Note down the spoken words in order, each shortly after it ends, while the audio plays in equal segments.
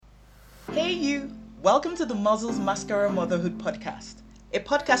Hey you! Welcome to the Muzzles Mascara Motherhood Podcast, a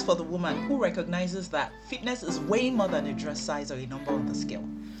podcast for the woman who recognizes that fitness is way more than a dress size or a number on the scale,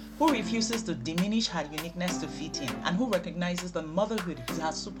 who refuses to diminish her uniqueness to fit in, and who recognizes that motherhood is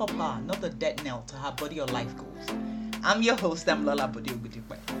her superpower, not the death knell to her body or life goals. I'm your host, Lola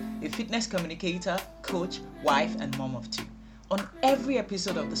Bodiogudipe, a fitness communicator, coach, wife, and mom of two. On every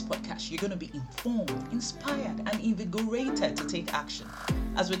episode of this podcast, you're going to be informed, inspired, and invigorated to take action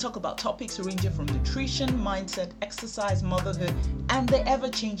as we talk about topics ranging from nutrition, mindset, exercise, motherhood, and the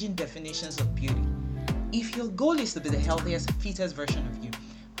ever-changing definitions of beauty. If your goal is to be the healthiest, fittest version of you,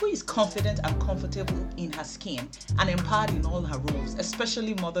 who is confident and comfortable in her skin and empowered in all her roles,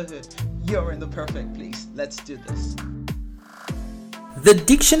 especially motherhood, you're in the perfect place. Let's do this. The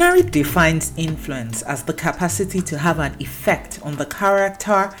dictionary defines influence as the capacity to have an effect on the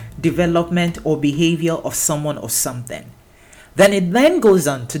character, development, or behavior of someone or something. Then it then goes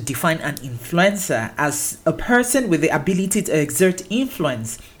on to define an influencer as a person with the ability to exert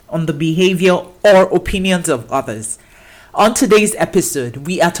influence on the behavior or opinions of others. On today's episode,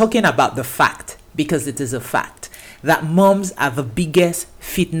 we are talking about the fact, because it is a fact, that moms are the biggest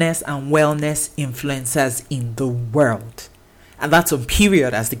fitness and wellness influencers in the world. And that's on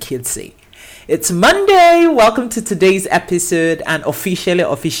period, as the kids say. It's Monday. Welcome to today's episode, and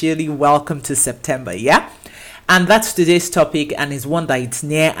officially welcome to September, yeah? And that's today's topic, and is one that it's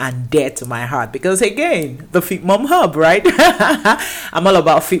near and dear to my heart because, again, the Fit Mom Hub, right? I'm all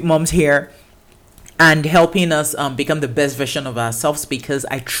about Fit Moms here and helping us become the best version of ourselves, because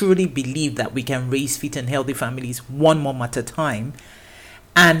I truly believe that we can raise fit and healthy families one mom at a time.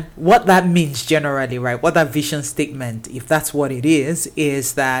 And what that means generally, right, what that vision statement, if that's what it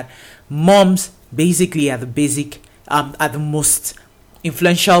is that moms basically are the most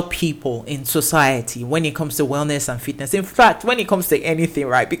influential people in society when it comes to wellness and fitness. In fact, when it comes to anything,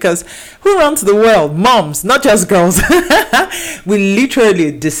 right, because who runs the world? Moms, not just girls. We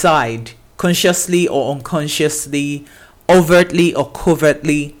literally decide consciously or unconsciously, overtly or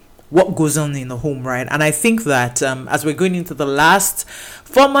covertly, what goes on in the home, right? And I think that as we're going into the last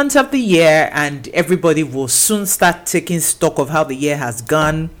 4 months of the year, and everybody will soon start taking stock of how the year has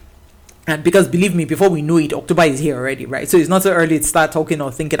gone. And because believe me, before we know it, October is here already, right? So it's not so early to start talking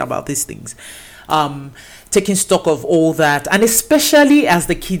or thinking about these things. Taking stock of all that, and especially as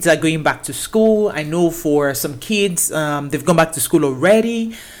the kids are going back to school. I know for some kids, they've gone back to school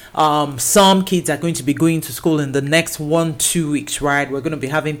already. Some kids are going to be going to school in the next 1-2 weeks, right? We're going to be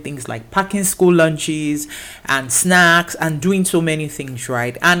having things like packing school lunches and snacks and doing so many things,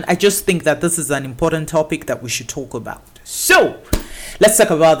 right? And I just think that this is an important topic that we should talk about. So let's talk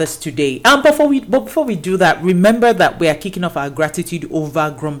about this today. Before we do that, remember that we are kicking off our gratitude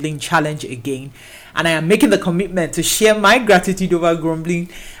over grumbling challenge again, and I am making the commitment to share my gratitude over grumbling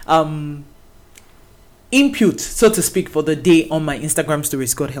input, so to speak, for the day on my Instagram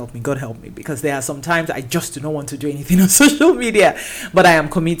stories. God help me, because there are some times I just do not want to do anything on social media, but I am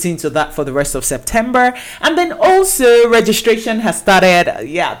committing to that for the rest of September. And then also registration has started.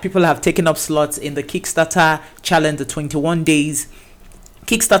 People have taken up slots in the Kickstarter challenge, the 21 days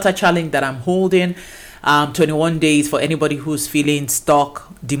Kickstarter challenge that I'm holding. 21 days for anybody who's feeling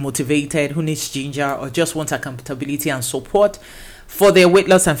stuck, demotivated, who needs ginger, or just wants accountability and support for their weight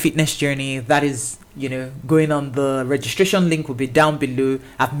loss and fitness journey. That is, going on. The registration link will be down below.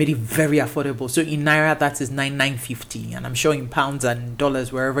 I've made it very affordable. So in Naira, that is $950, and I'm sure in pounds and dollars,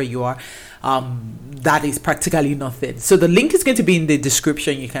 wherever you are, that is practically nothing. So the link is going to be in the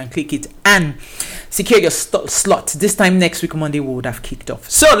description. You can click it and secure your slot. This time next week, Monday, we would have kicked off.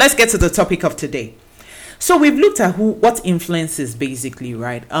 So let's get to the topic of today. So we've looked at what influences basically,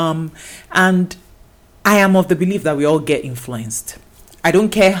 right? And I am of the belief that we all get influenced. I don't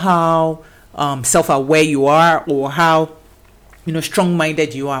care how self-aware you are or how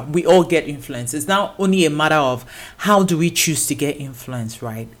strong-minded you are. We all get influenced. It's now only a matter of how do we choose to get influenced,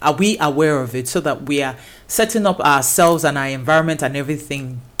 right? Are we aware of it so that we are setting up ourselves and our environment and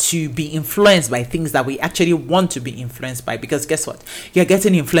everything to be influenced by things that we actually want to be influenced by? Because guess what? You're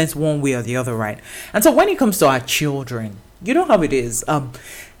getting influenced one way or the other, right? And so when it comes to our children, you know how it is.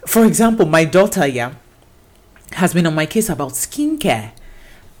 For example, my daughter, has been on my case about skincare.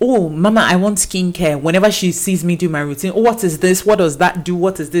 Oh, mama, I want skincare. Whenever she sees me do my routine, oh, what is this? What does that do?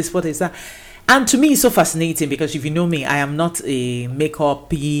 What is this? What is that? And to me, it's so fascinating because if you know me, I am not a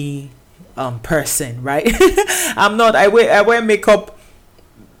makeup-y person, right? I'm not. I wear makeup.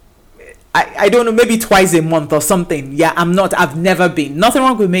 I don't know, maybe twice a month or something. Yeah, I'm not. I've never been. Nothing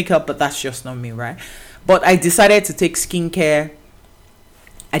wrong with makeup, but that's just not me, right? But I decided to take skincare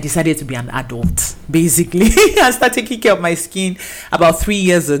I decided to be an adult, basically. I started taking care of my skin about 3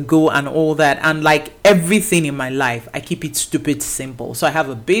 years ago and all that. And like everything in my life, I keep it stupid simple. So I have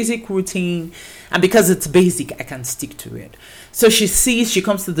a basic routine. And because it's basic, I can stick to it. So she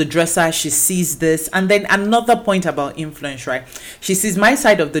comes to the dresser, she sees this. And then another point about influence, right? She sees my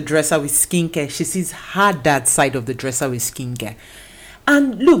side of the dresser with skincare. She sees her dad's side of the dresser with skincare.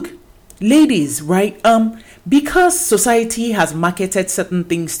 And look, ladies, right? Because society has marketed certain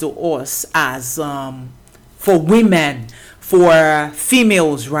things to us as for women, for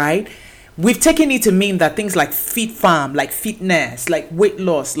females, right? We've taken it to mean that things like fit farm, like fitness, like weight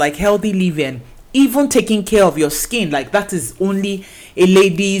loss, like healthy living, even taking care of your skin, like that is only a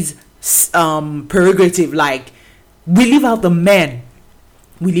lady's prerogative. Like we leave out the men,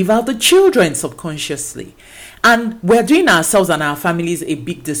 we leave out the children subconsciously. And we're doing ourselves and our families a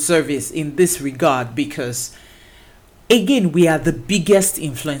big disservice in this regard because, again, we are the biggest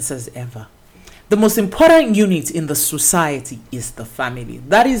influencers ever. The most important unit in the society is the family.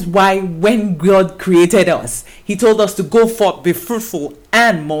 That is why when God created us, he told us to go forth, be fruitful,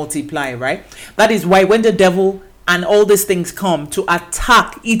 and multiply, right? That is why when the devil and all these things come to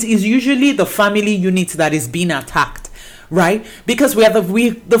attack, it is usually the family unit that is being attacked. Right? Because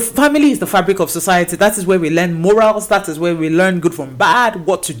the family is the fabric of society. That is where we learn morals. That is where we learn good from bad,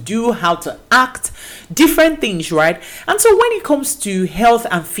 what to do, how to act, different things, right? And so when it comes to health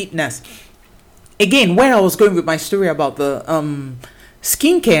and fitness, again, where I was going with my story about the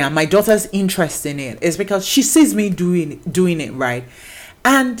skincare and my daughter's interest in it is because she sees me doing it, right?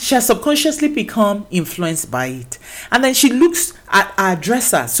 And she has subconsciously become influenced by it. And then she looks at our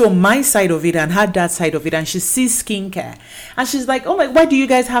dresser, so my side of it and her dad's side of it, and she sees skincare. And she's like, oh my, why do you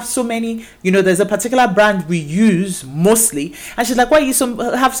guys have so many? There's a particular brand we use mostly. And she's like, why you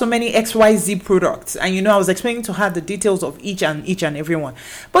have so many XYZ products? And I was explaining to her the details of each and every one.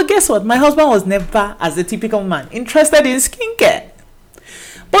 But guess what? My husband was never, as a typical man, interested in skincare.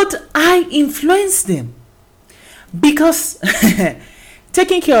 But I influenced him because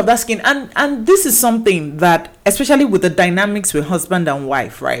taking care of that skin, and this is something that, especially with the dynamics with husband and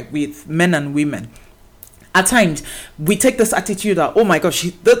wife, right, with men and women, at times we take this attitude that, oh my gosh,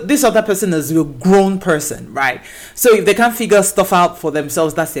 this other person is a grown person, right? So if they can't figure stuff out for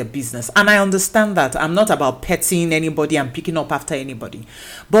themselves, that's their business. And I understand that. I'm not about petting anybody and picking up after anybody,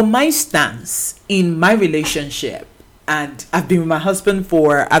 but my stance in my relationship, and I've been with my husband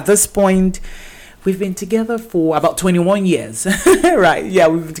for, at this point, we've been together for about 21 years, right? Yeah,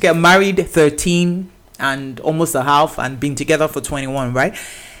 we've been together, married 13 and almost a half, and been together for 21, right?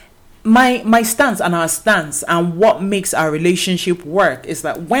 My stance and our stance and what makes our relationship work is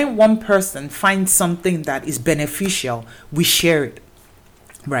that when one person finds something that is beneficial, we share it,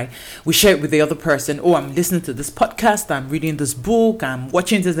 right? We share it with the other person. Oh, I'm listening to this podcast, I'm reading this book, I'm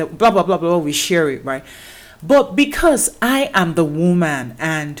watching this, blah, blah, blah, blah. We share it, right? But because I am the woman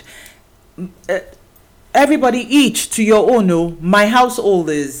and everybody each to your own, my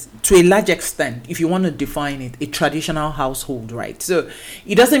household is, to a large extent, if you want to define it, a traditional household, right? So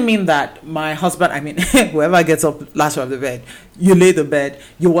it doesn't mean that my husband, whoever gets up last of the bed, you lay the bed,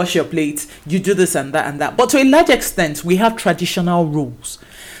 you wash your plates, you do this and that and that. But to a large extent, we have traditional rules.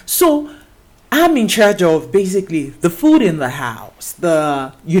 So I'm in charge of basically the food in the house,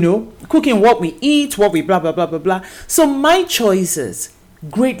 the, cooking what we eat, what we blah, blah, blah, blah, blah. So my choices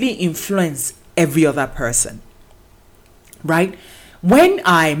greatly influence every other person, right? When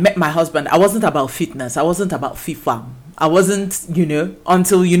I met my husband, I wasn't about fitness. I wasn't about FIFA. I wasn't,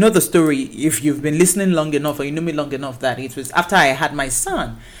 until the story, if you've been listening long enough or you know me long enough, that it was after I had my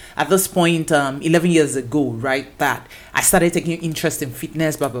son. At this point, 11 years ago, right, that I started taking interest in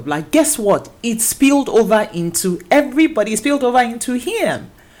fitness, blah, blah, blah. Guess what? It spilled over into everybody. It spilled over into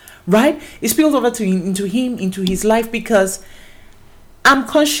him, right? It spilled over into him, into his life, because I'm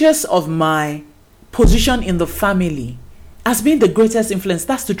conscious of my position in the family as being the greatest influence.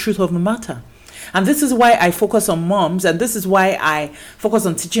 That's the truth of the matter. And this is why I focus on moms, and this is why I focus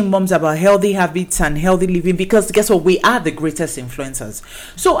on teaching moms about healthy habits and healthy living, because guess what? We are the greatest influencers.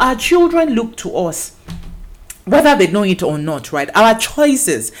 So our children look to us, whether they know it or not, right? Our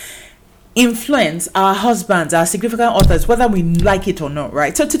choices influence our husbands, our significant others, whether we like it or not,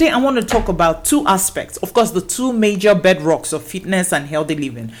 right? So today I want to talk about two aspects, of course, the two major bedrocks of fitness and healthy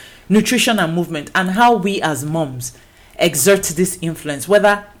living, nutrition and movement, and how we as moms exert this influence,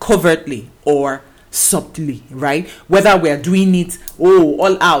 whether covertly or subtly, right? Whether we are doing it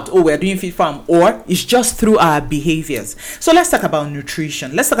all out, we're doing fit farm, or it's just through our behaviors. So let's talk about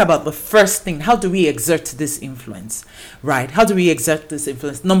nutrition. Let's talk about the first thing. How do we exert this influence, right? How do we exert this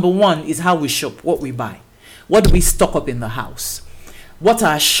influence? Number one is how we shop, what we buy. What do we stock up in the house? what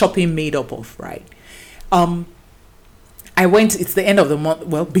our shopping made up of, right? It's the end of the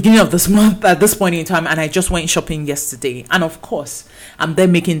month, beginning of this month at this point in time, and I just went shopping yesterday. And of course, I'm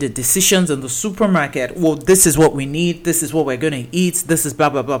then making the decisions in the supermarket. Well, this is what we need. This is what we're going to eat. This is blah,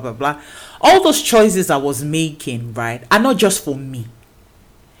 blah, blah, blah, blah. All those choices I was making, right, are not just for me.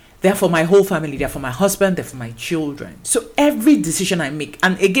 They're for my whole family. They're for my husband. They're for my children. So every decision I make,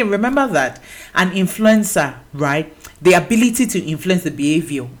 and again, remember that an influencer, right, the ability to influence the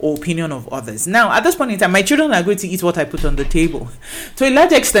behavior or opinion of others. Now, at this point in time, my children are going to eat what I put on the table. To a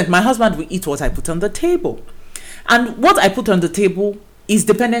large extent, my husband will eat what I put on the table. And what I put on the table is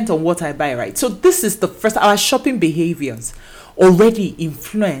dependent on what I buy, right? So this is the first, our shopping behaviors already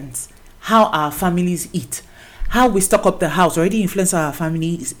influence how our families eat. How we stock up the house already influence how our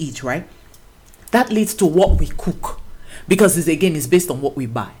families eat, right? That leads to what we cook, because it's based on what we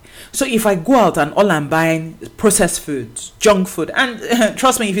buy. So if I go out and all I'm buying is processed foods, junk food, and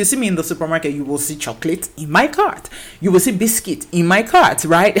trust me, if you see me in the supermarket, you will see chocolate in my cart. You will see biscuit in my cart,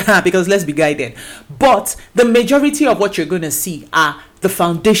 right? Because let's be guided. But the majority of what you're going to see are the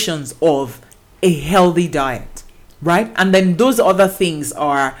foundations of a healthy diet, right? And then those other things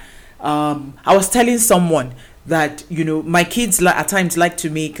are, I was telling someone that, my kids at times like to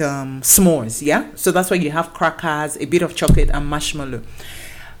make s'mores, yeah? So that's why you have crackers, a bit of chocolate, and marshmallow.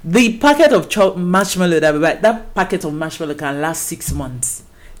 The packet of marshmallow that we buy, that packet of marshmallow can last 6 months.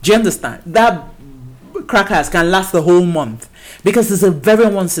 Do you understand? That crackers can last the whole month, because it's a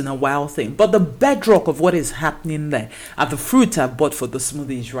very once in a while thing. But the bedrock of what is happening there are the fruits I've bought for the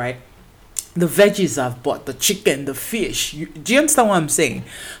smoothies, right? The veggies I've bought, the chicken, the fish. Do you understand what I'm saying?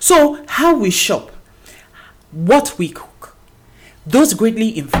 So how we shop, what we cook, those greatly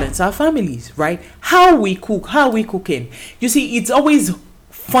influence our families, right? How we cook, how we cooking. You see, it's always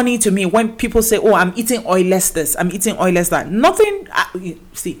funny to me when people say, oh, I'm eating oilless this, I'm eating oilless that. Nothing,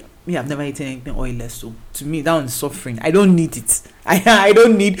 I've never eaten anything oilless, so to me that one's suffering. I don't need it. I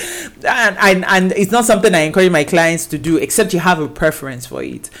don't need, and it's not something I encourage my clients to do, except you have a preference for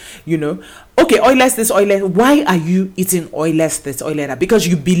it, Okay, oilless this, oilless. Why are you eating oilless this, oilless that? Because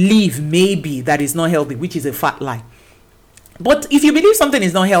you believe maybe that is not healthy, which is a fat lie. But if you believe something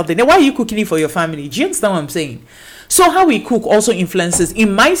is not healthy, then why are you cooking it for your family? Do you understand what I'm saying? So how we cook also influences.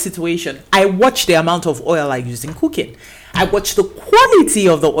 In my situation, I watch the amount of oil I use in cooking. I watch the quality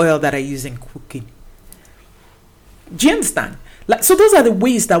of the oil that I use in cooking. Do you understand? So those are the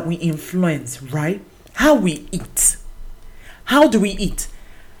ways that we influence, right? How we eat. How do we eat?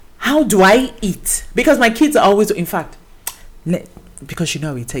 How do I eat? Because my kids are always, in fact, because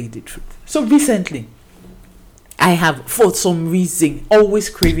I will tell you the truth. So recently, I have, for some reason, always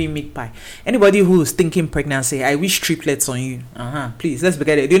craving meat pie. Anybody who is thinking pregnancy, I wish triplets on you. Please, let's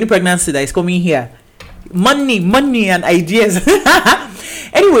begin it. The only pregnancy that is coming here, money and ideas.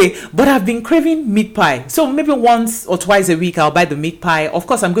 Anyway, but I've been craving meat pie. So maybe once or twice a week, I'll buy the meat pie. Of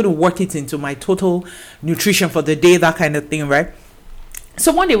course, I'm going to work it into my total nutrition for the day, that kind of thing, right?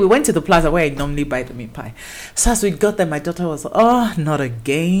 So one day we went to the plaza where I normally buy the meat pie. So as we got there, my daughter was like, oh, not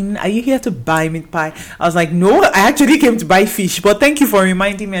again. Are you here to buy meat pie? I was like, no, I actually came to buy fish. But thank you for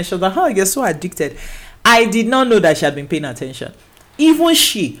reminding me. I was like, you're so addicted. I did not know that she had been paying attention. Even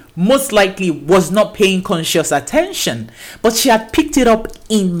she most likely was not paying conscious attention. But she had picked it up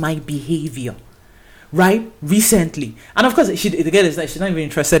in my behavior. Right? Recently. And of course, she's not even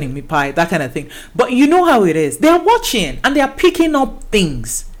interested in meat pie, that kind of thing. But you know how it is. They are watching and they are picking up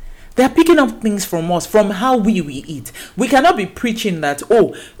things. They are picking up things from us, from how we eat. We cannot be preaching that,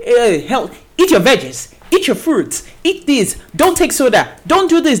 health, eat your veggies, eat your fruits, eat this, don't take soda, don't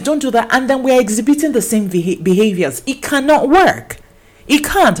do this, don't do that. And then we are exhibiting the same behaviors. It cannot work. It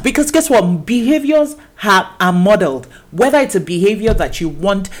can't, because guess what? Behaviors are modeled. Whether it's a behavior that you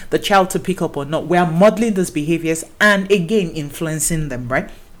want the child to pick up or not, we are modeling those behaviors and again influencing them, right?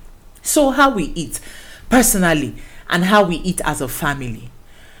 So how we eat personally and how we eat as a family.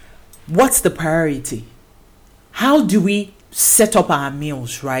 What's the priority? How do we set up our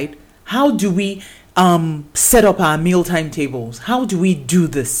meals, right? How do we set up our meal timetables? How do we do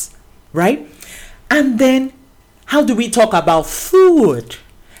this, right? And then how do we talk about food?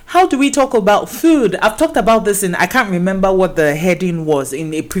 How do we talk about food? I've talked about this I can't remember what the heading was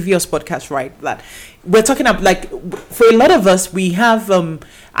in a previous podcast, right? That we're talking about, like, for a lot of us, we have,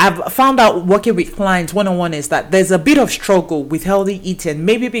 I've found out working with clients one-on-one is that there's a bit of struggle with healthy eating,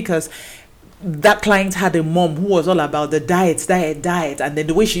 maybe because that client had a mom who was all about the diet, and then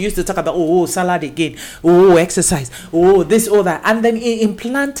the way she used to talk about salad again, exercise, this, that, and then it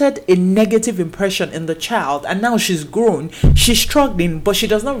implanted a negative impression in the child, and now she's grown, she's struggling, but she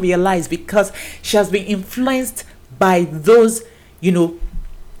does not realize because she has been influenced by those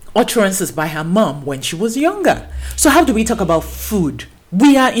utterances by her mom when she was younger. So how do we talk about food?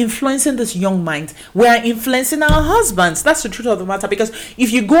 We are influencing this young mind. We are influencing our husbands. That's the truth of the matter. Because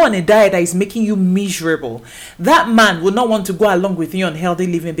if you go on a diet that is making you miserable, that man will not want to go along with you on healthy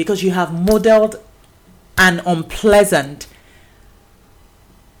living because you have modeled an unpleasant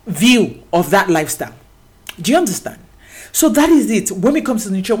view of that lifestyle. Do you understand? So that is it. When it comes to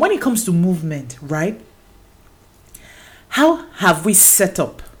nutrition, when it comes to movement, right? How have we set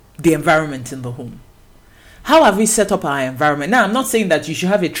up the environment in the home? How have we set up our environment? Now, I'm not saying that you should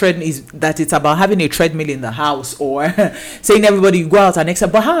have that it's about having a treadmill in the house or saying everybody go out and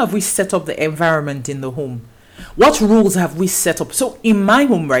exercise, but how have we set up the environment in the home? What rules have we set up? So in my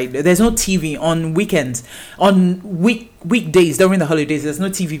home, right, there's no TV on weekends. On weekdays during the holidays, there's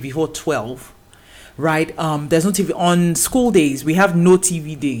no TV before 12, right? There's no TV on school days. We have no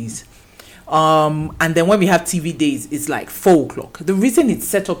TV days. And then when we have TV days, it's like 4 o'clock. The reason it's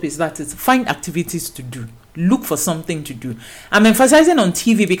set up is that it's find activities to do. Look for something to do. I'm emphasizing on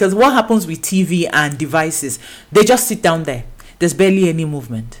TV because what happens with TV and devices, they just sit down there. There's barely any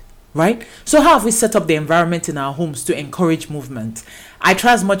movement, right? So how have we set up the environment in our homes to encourage movement? I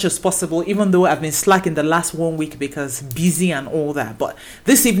try as much as possible, even though I've been slack in the last 1 week because busy and all that. But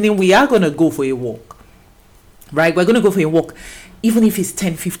this evening, we are going to go for a walk, right? We're going to go for a walk. Even if it's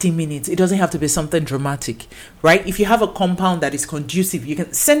 10-15 minutes, it doesn't have to be something dramatic, right? If you have a compound that is conducive, you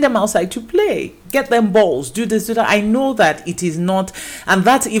can send them outside to play, get them balls, do this, do that. I know that it is not, and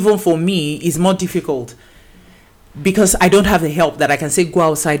that even for me is more difficult because I don't have the help that I can say go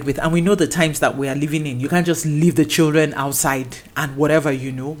outside with. And we know the times that we are living in. You can't just leave the children outside and whatever,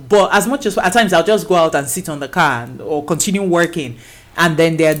 But as much as at times I'll just go out and sit on the car or continue working. And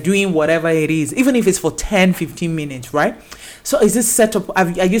then they're doing whatever it is, even if it's for 10-15 minutes, right? So is this set up? Are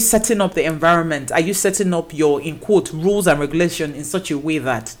you setting up the environment? Are you setting up your, in quote, rules and regulation in such a way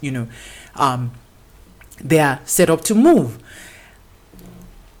that, they are set up to move?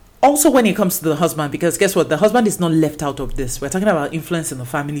 Also, when it comes to the husband, because guess what? The husband is not left out of this. We're talking about influence in the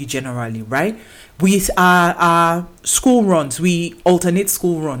family generally, right? With our school runs, we alternate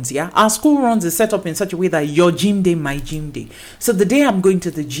school runs, yeah? Our school runs is set up in such a way that your gym day, my gym day. So the day I'm going to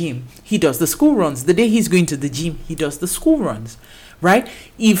the gym, he does the school runs. The day he's going to the gym, he does the school runs, right?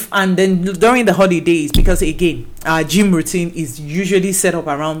 And then during the holidays, because again, our gym routine is usually set up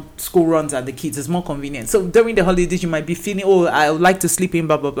around school runs and the kids. It's more convenient. So during the holidays, you might be feeling, I would like to sleep in,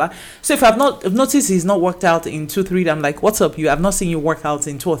 blah, blah, blah. So if I've noticed he's not worked out in 2-3 days, I'm like, what's up? I've not seen you work out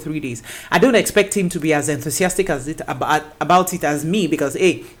in 2 or 3 days. I don't expect him to be as enthusiastic about it as me because,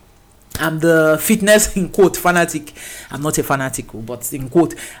 I'm the fitness, in quote, fanatic. I'm not a fanatic, but in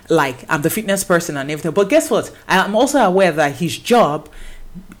quote, like, I'm the fitness person and everything. But guess what? I'm also aware that his job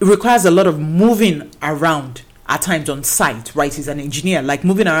requires a lot of moving around at times on site, right? He's an engineer, like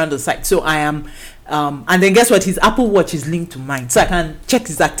moving around the site. So I am, and then guess what? His Apple Watch is linked to mine. So I can check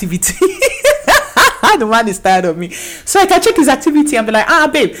his activity. The man is tired of me. So I can check his activity and be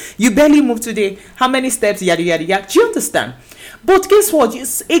like, babe, you barely moved today. How many steps? Yada, yada, yada. Do you understand? But guess what?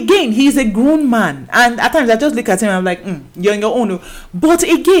 Again, he's a grown man. And at times I just look at him and I'm like, you're on your own. But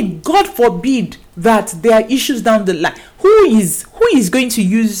again, God forbid that there are issues down the line. Who is going to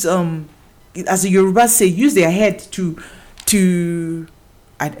use, as the Yoruba say, use their head to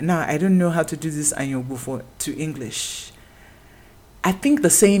I don't know how to do this and you'll go to English. I think the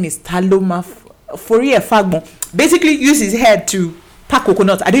saying is taloma forie fagbo. Basically use his head to pack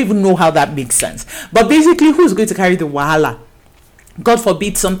coconut. I don't even know how that makes sense. But basically, who's going to carry the wahala? God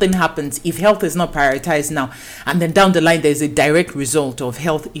forbid something happens if health is not prioritized now, and then down the line there's a direct result of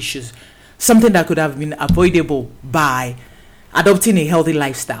health issues, something that could have been avoidable by adopting a healthy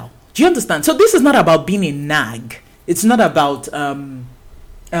lifestyle. Do you understand? So this is not about being a nag. It's not about and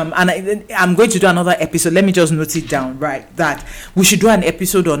I'm going to do another episode. Let me just note it down, right? That we should do an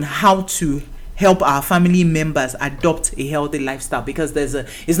episode on how to help our family members adopt a healthy lifestyle, because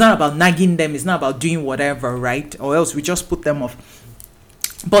it's not about nagging them, it's not about doing whatever, right? Or else we just put them off.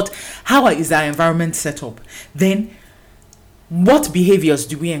 But how is our environment set up? Then what behaviors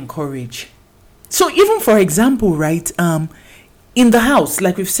do we encourage? So even for example, right, in the house,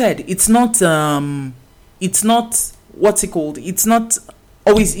 like we've said, it's not what's it called? It's not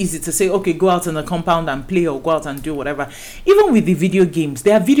always easy to say, okay, go out in the compound and play or go out and do whatever. Even with the video games,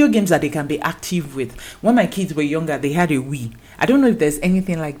 there are video games that they can be active with. When my kids were younger, they had a Wii. I don't know if there's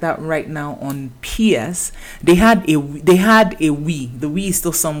anything like that right now on PS. They had a Wii. The Wii is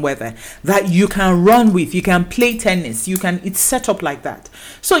still somewhere there that you can run with. You can play tennis. It's set up like that.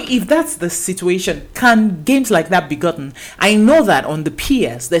 So if that's the situation, can games like that be gotten? I know that on the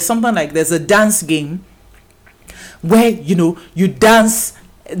PS, there's a dance game where you dance,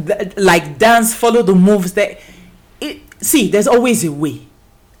 dance, follow the moves. There's always a way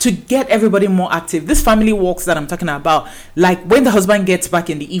to get everybody more active. This family walks that I'm talking about, like when the husband gets back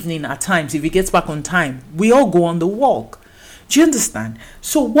in the evening, at times, if he gets back on time, we all go on the walk. Do you understand?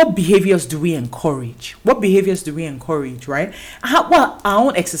 So what behaviors do we encourage? Right? Our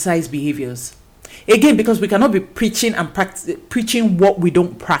own exercise behaviors. Again, because we cannot be preaching what we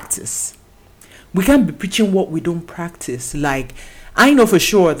don't practice. We can't be preaching what we don't practice. Like, I know for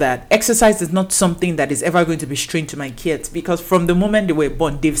sure that exercise is not something that is ever going to be strange to my kids, because from the moment they were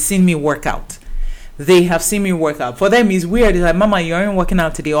born, they've seen me work out. They have seen me work out. For them, it's weird. It's like, Mama, you aren't working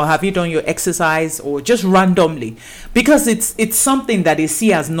out today, or have you done your exercise, or just randomly, because it's something that they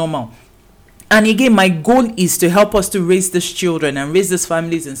see as normal. And again, my goal is to help us to raise these children and raise these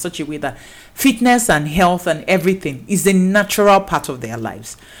families in such a way that fitness and health and everything is a natural part of their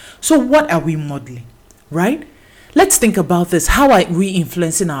lives. So what are we modeling, right? Let's think about this. How are we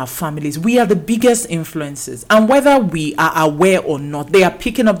influencing our families? We are the biggest influences. And whether we are aware or not, they are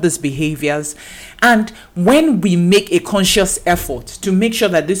picking up these behaviors. And when we make a conscious effort to make sure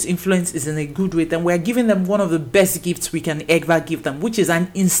that this influence is in a good way, then we're giving them one of the best gifts we can ever give them, which is an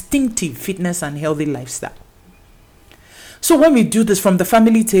instinctive fitness and healthy lifestyle. So when we do this from the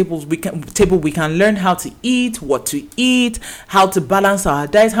family table, we can learn how to eat, what to eat, how to balance our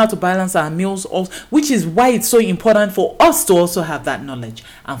diet, how to balance our meals, which is why it's so important for us to also have that knowledge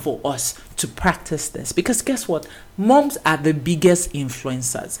and for us to practice this. Because guess what? Moms are the biggest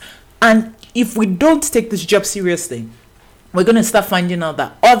influencers. And if we don't take this job seriously, we're going to start finding out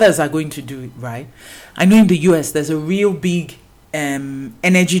that others are going to do it, right? I know in the US, there's a real big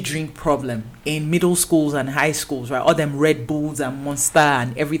energy drink problem in middle schools and high schools, right? All them Red Bulls and Monster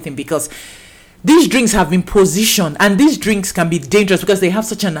and everything, because these drinks have been positioned, and these drinks can be dangerous because they have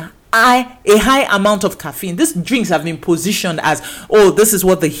such a high amount of caffeine. These drinks have been positioned as, this is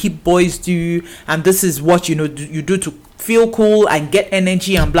what the hip boys do, and this is what you do to feel cool and get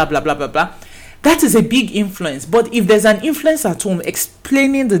energy and blah blah blah blah blah. That is a big influence. But if there's an influence at home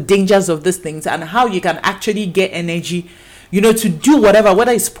explaining the dangers of these things and how you can actually get energy, to do whatever,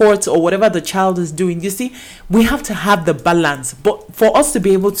 whether it's sports or whatever the child is doing. You see, we have to have the balance. But for us to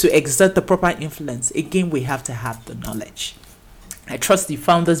be able to exert the proper influence, again, we have to have the knowledge. I trust you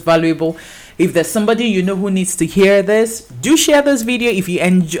found this valuable. If there's somebody who needs to hear this, do share this video if you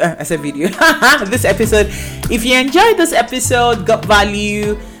enjoy. This episode. If you enjoyed this episode, got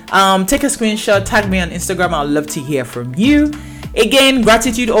value, take a screenshot, tag me on Instagram. I'd love to hear from you. Again,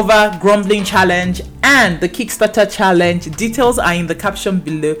 gratitude over grumbling challenge and the Kickstarter challenge. Details are in the caption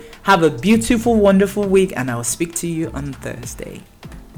below. Have a beautiful, wonderful week, and I'll speak to you on Thursday.